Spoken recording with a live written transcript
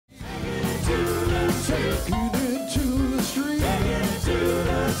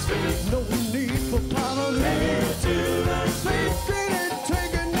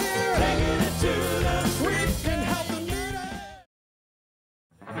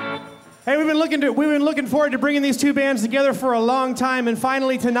Hey, we've been looking forward to bringing these two bands together for a long time, and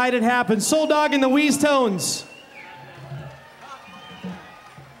finally tonight it happened. Dawg and the Wheezetones.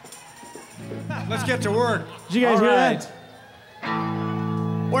 Let's get to work. Did you guys hear that?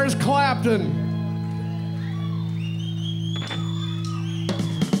 Where's Clapton?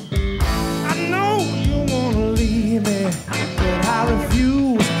 I know you wanna leave me, but I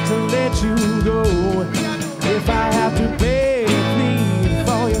refuse to let you go. If I have to beg, plead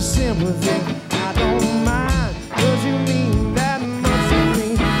for your sympathy, I don't mind, 'cause you mean that much to me.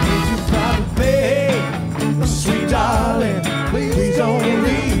 Ain't you proud to beg, sweet darling, please don't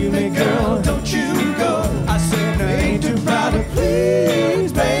leave me, girl, don't you go. I said, ain't you proud to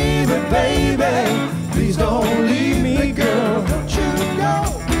please, baby, baby, please don't leave me, girl, don't you go.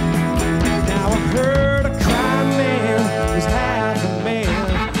 Now I heard a crying man is half a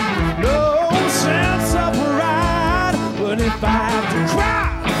man, no sense of pride, but if I have to cry,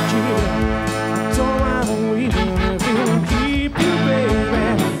 kid, don't mind weeping if it'll keep you, baby,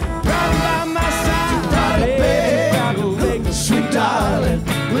 right by my side. Baby, sweet darling,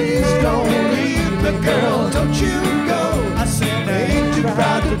 please don't leave me, girl, don't you go. I said, ain't you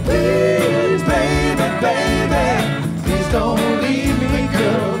proud to please, baby, baby, please don't leave me,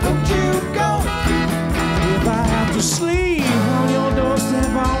 girl, don't you go. If I have to sleep on your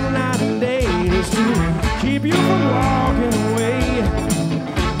doorstep all night and day just to keep you from walking away,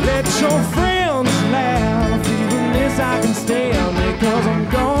 let your friends laugh, even this I can stand, because I'm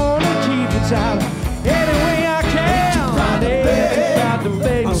gonna keep you tight any way I can.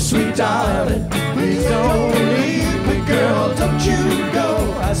 Oh, sweet darling, please don't leave me, girl, don't you go.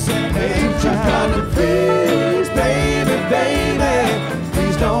 I said, ain't you proud to please, baby, baby,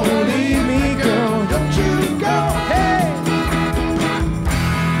 please don't leave me, girl, don't you go. Hey!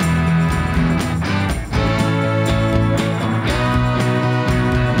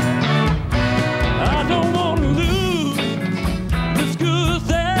 I don't want to lose this good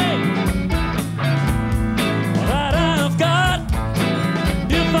thing that I've got.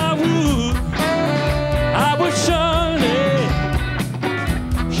 If I would, I would surely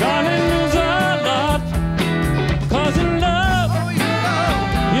lose a lot. 'Cause in love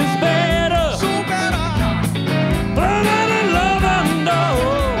is better, but not in love I know.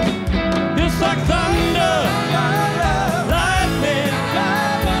 It's like thunder, lightning,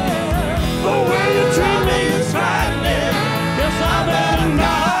 the way you treat me is frightening. Yes, I better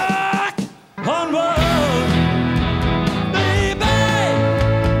knock on wood, baby.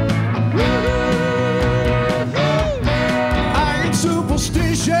 I ain't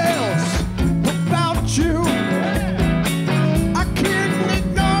superstitious about you. I can't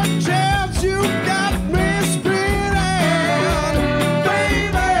ignore the chance you got me spinning,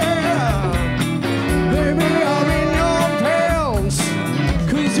 baby. Baby, I'm in your pants,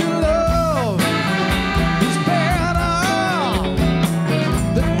 'cause your love is better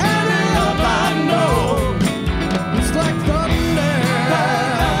than any love I know. It's like thunder,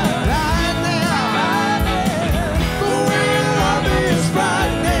 lightning, the way you love me is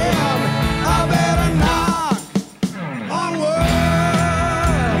frightening. I better knock on wood,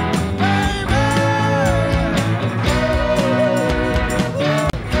 baby.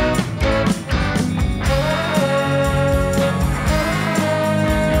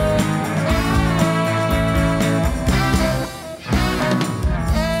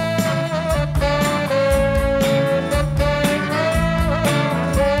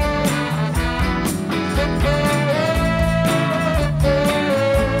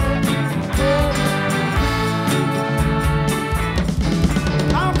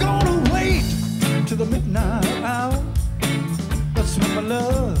 I'm gonna wait till the midnight hour. That's when my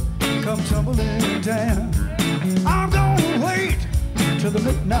love comes tumbling down. I'm gonna wait till the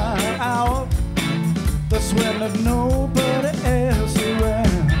midnight hour. That's when there's nobody else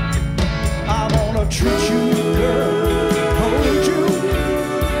around. I wanna treat you, girl, hold you,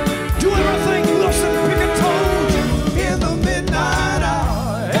 do everything Larson told you in the midnight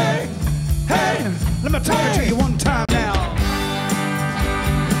hour. Hey, hey, let me talk to you one time now.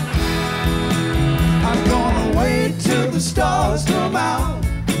 I'm gonna wait till the stars come out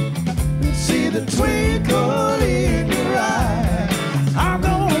and see the twinkle in your eye. I'm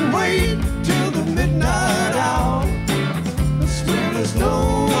gonna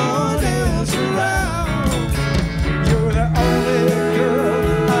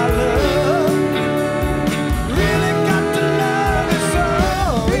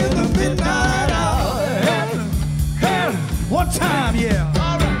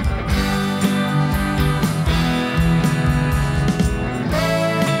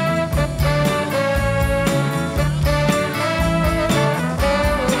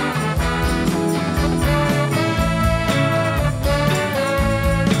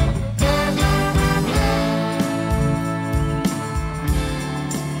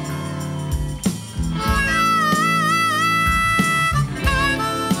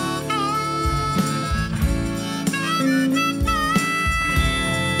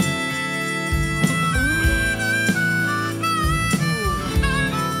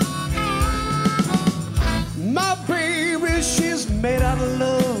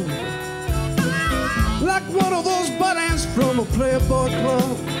like one of those buttons from a Playboy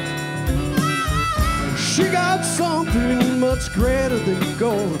club. She got something much greater than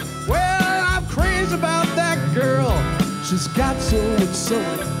gold. Well, I'm crazy about that girl. She's got so much soul.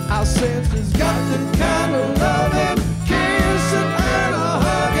 I said she's got the kind of loving, kissing and a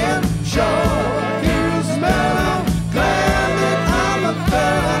hugging. Sure, you smell of glad that I'm a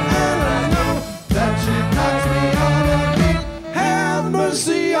fella, and I know that she knocks me on my feet. Have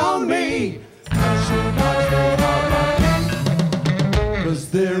mercy on me, 'cause she knocks me on my feet. 'Cause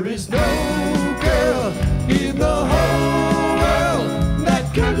there is no girl in the whole world that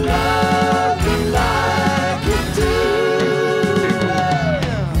could love me like you do.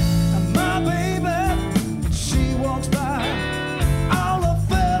 And my baby, she walks by, all the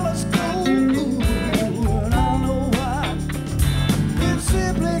fellas go, and I know why. It's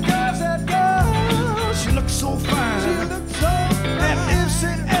simply 'cause that girl, she looks so fine. She looks so fine. And if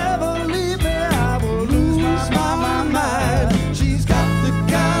she ever leave me, I will lose my mind. She's got the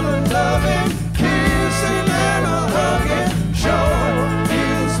kind of loving, kissing and a hugging. Sure,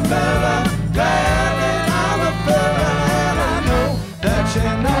 it's better glad that I'm a fella, and I know that she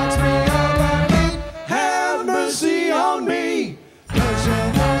knocks me on my feet. Have mercy on me, 'cause she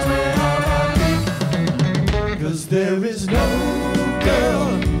knocks me on my feet. 'Cause there is no girl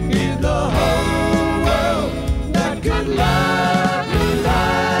in the whole world that could love me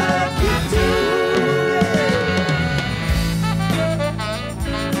like you do.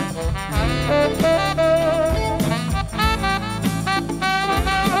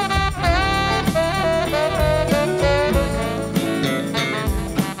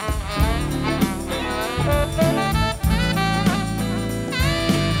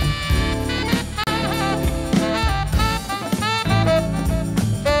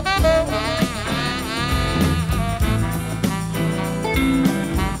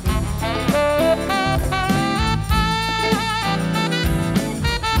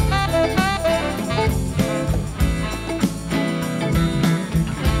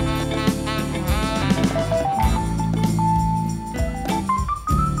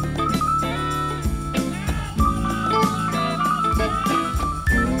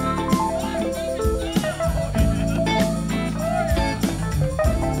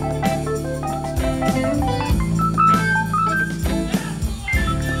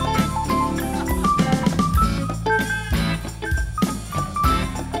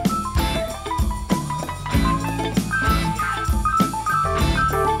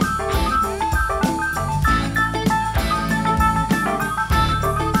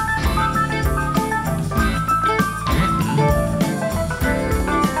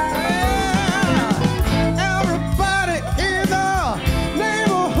 Everybody in the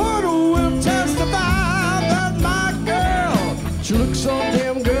neighborhood will testify that my girl, she looks so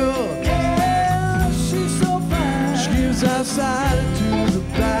damn good. Yeah, she's so fine. She gives outside to the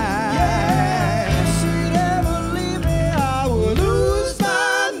back. Yeah, if she'd ever leave me, I would lose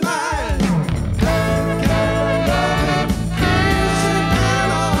my mind. Kind of loving, kissing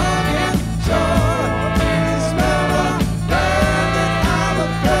and a hugging. Sure, it's better glad that I'm a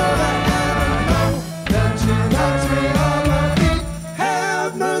fella, and I know that she knocks me on my feet.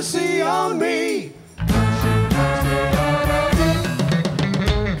 Have mercy on me,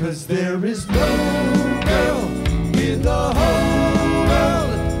 'cause there is no girl in the whole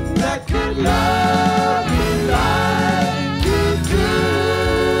world that could love me like you do.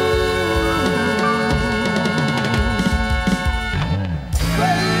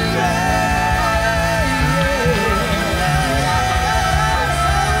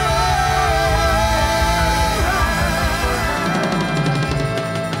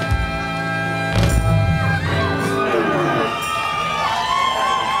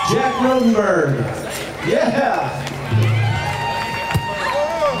 Jack Rodenberg. Yeah.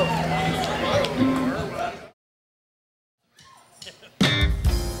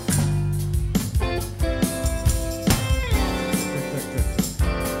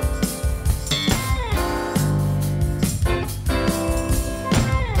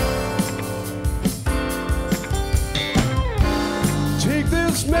 Take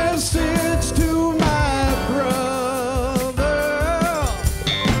this message to my brother.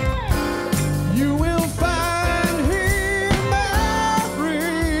 You will find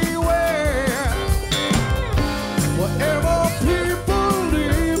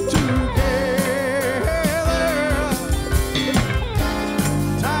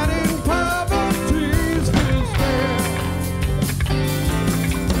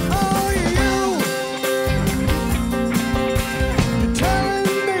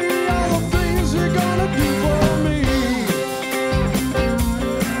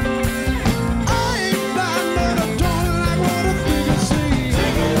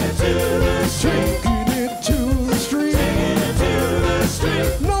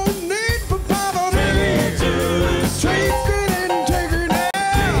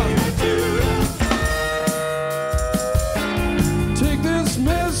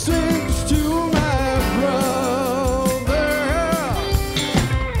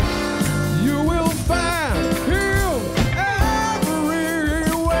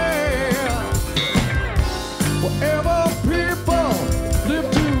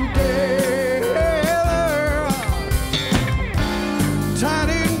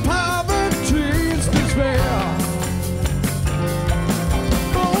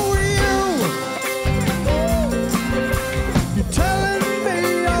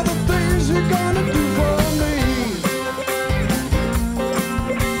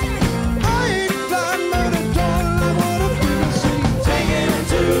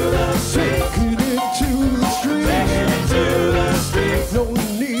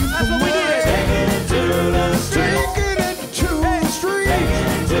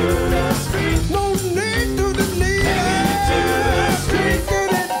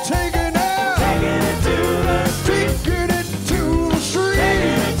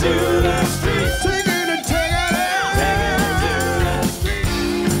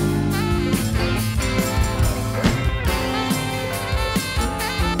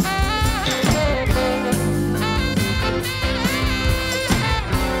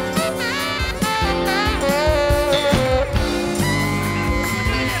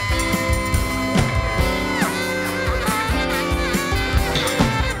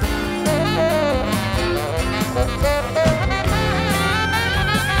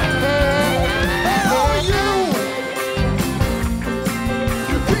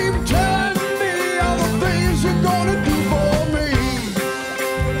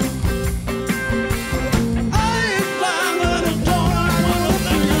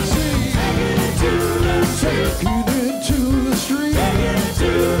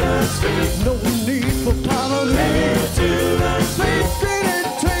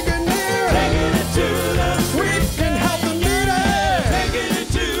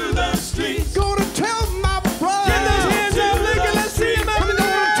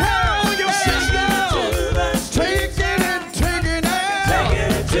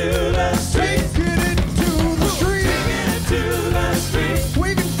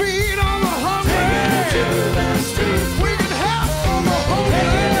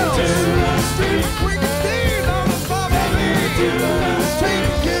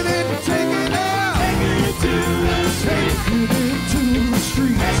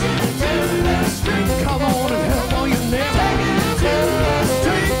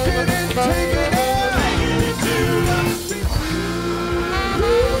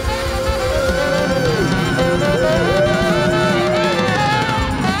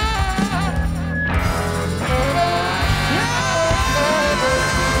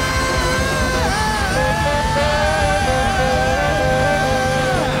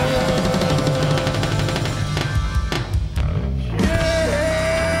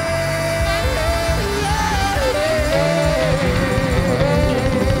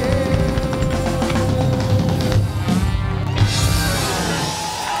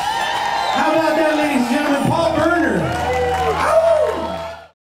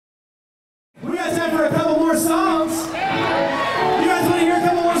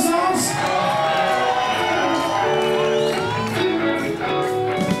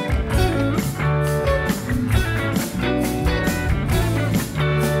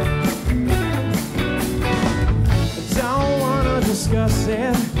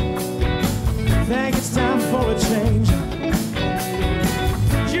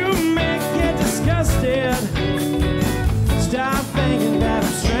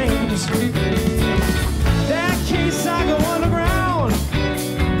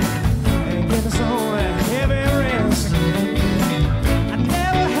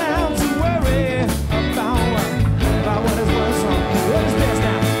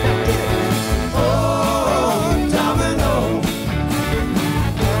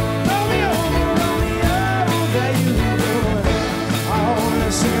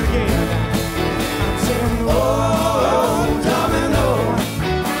sing it again. I'm saying, oh, domino.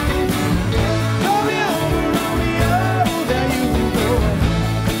 Romeo, Romeo, there you go.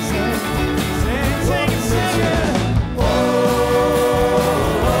 Sing, sing, sing, sing it. Oh,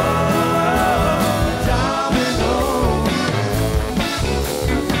 domino.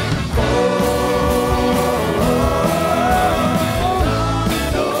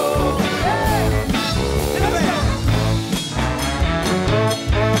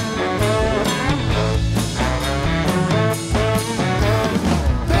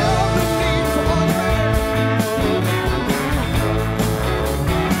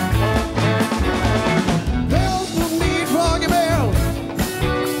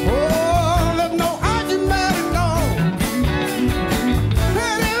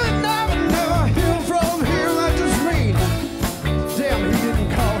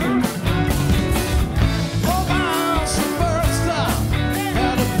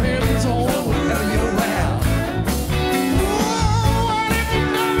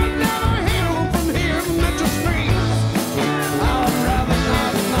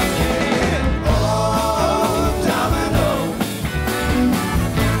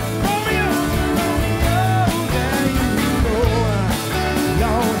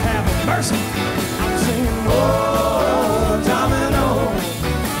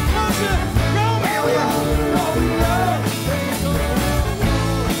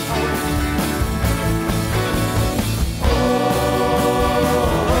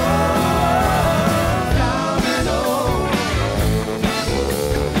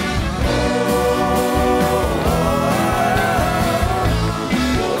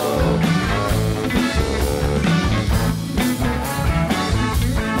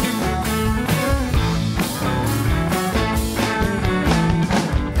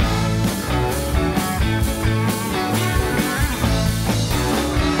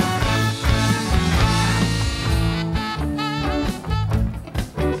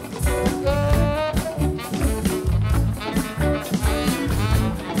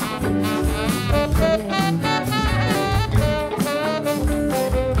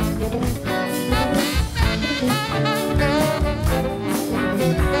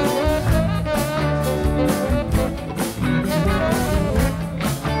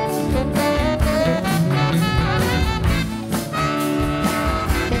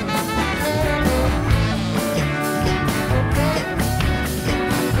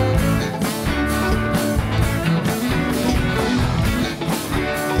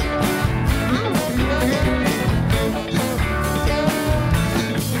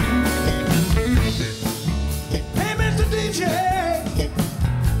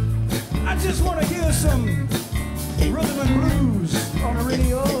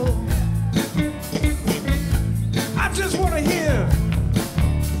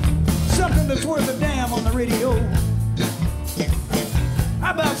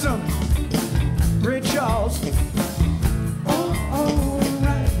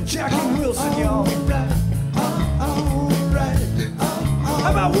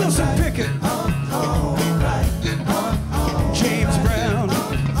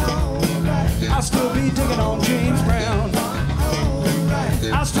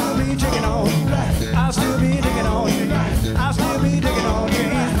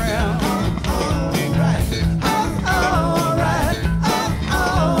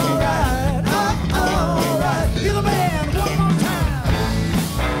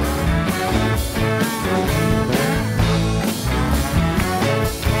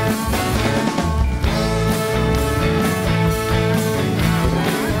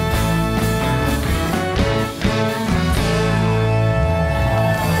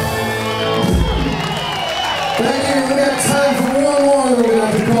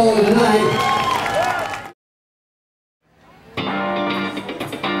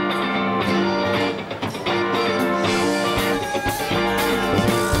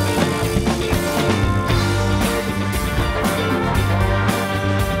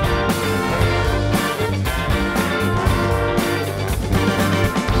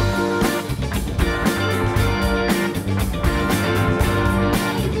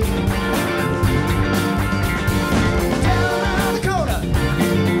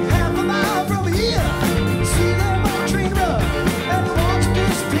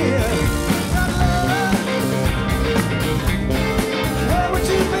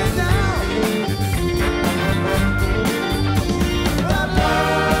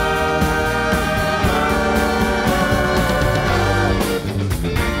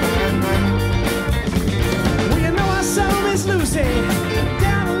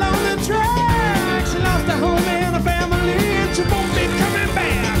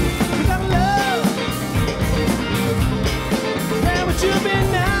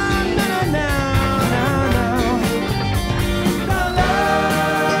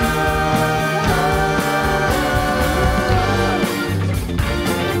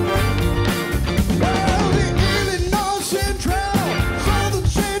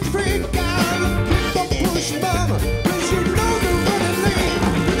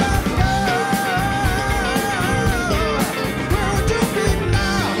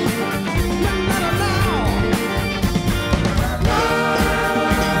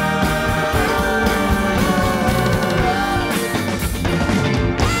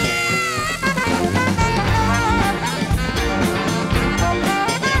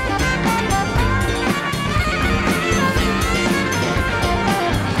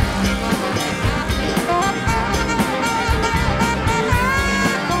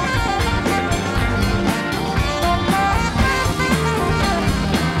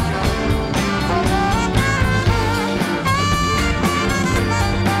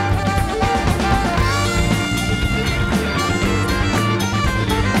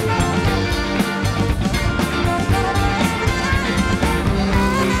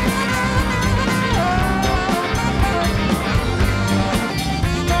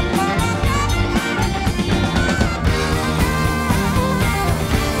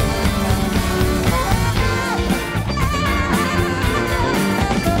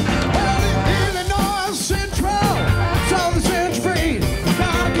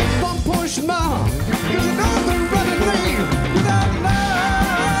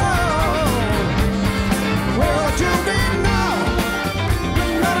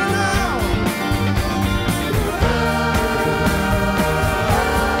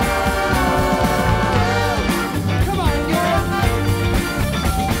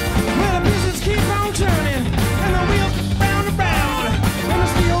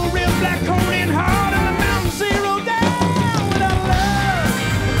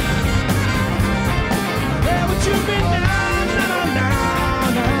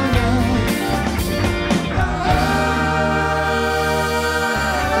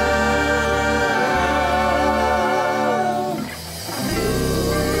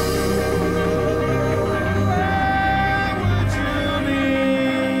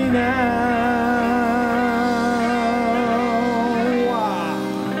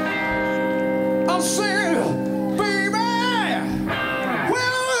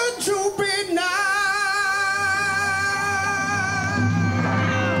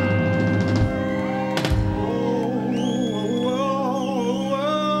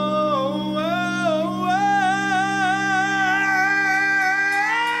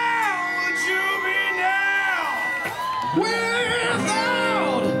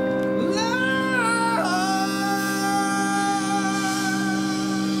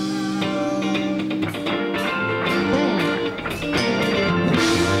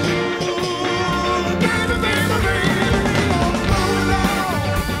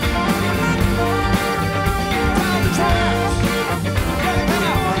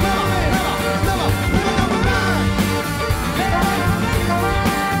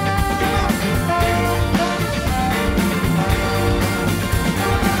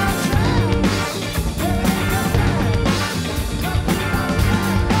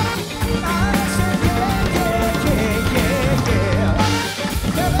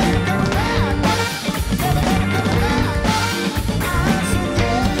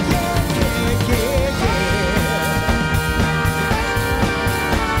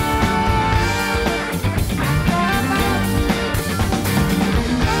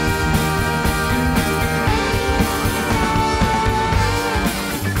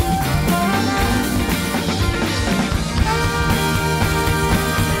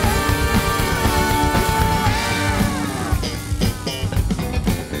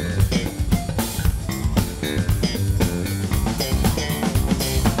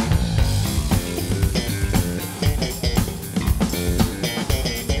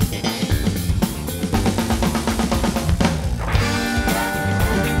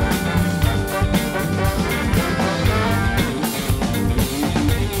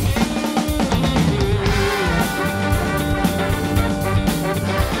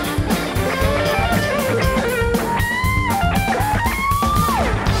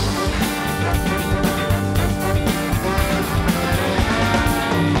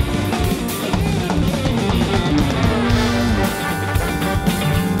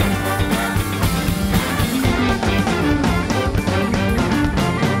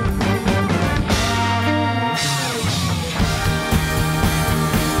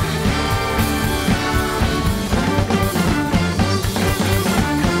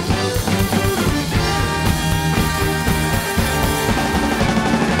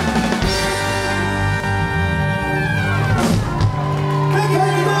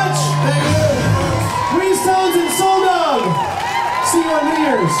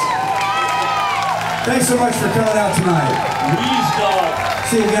 Thanks so much for coming out tonight. Dawg.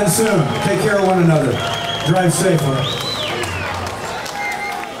 See you again soon. Take care of one another. Drive safely.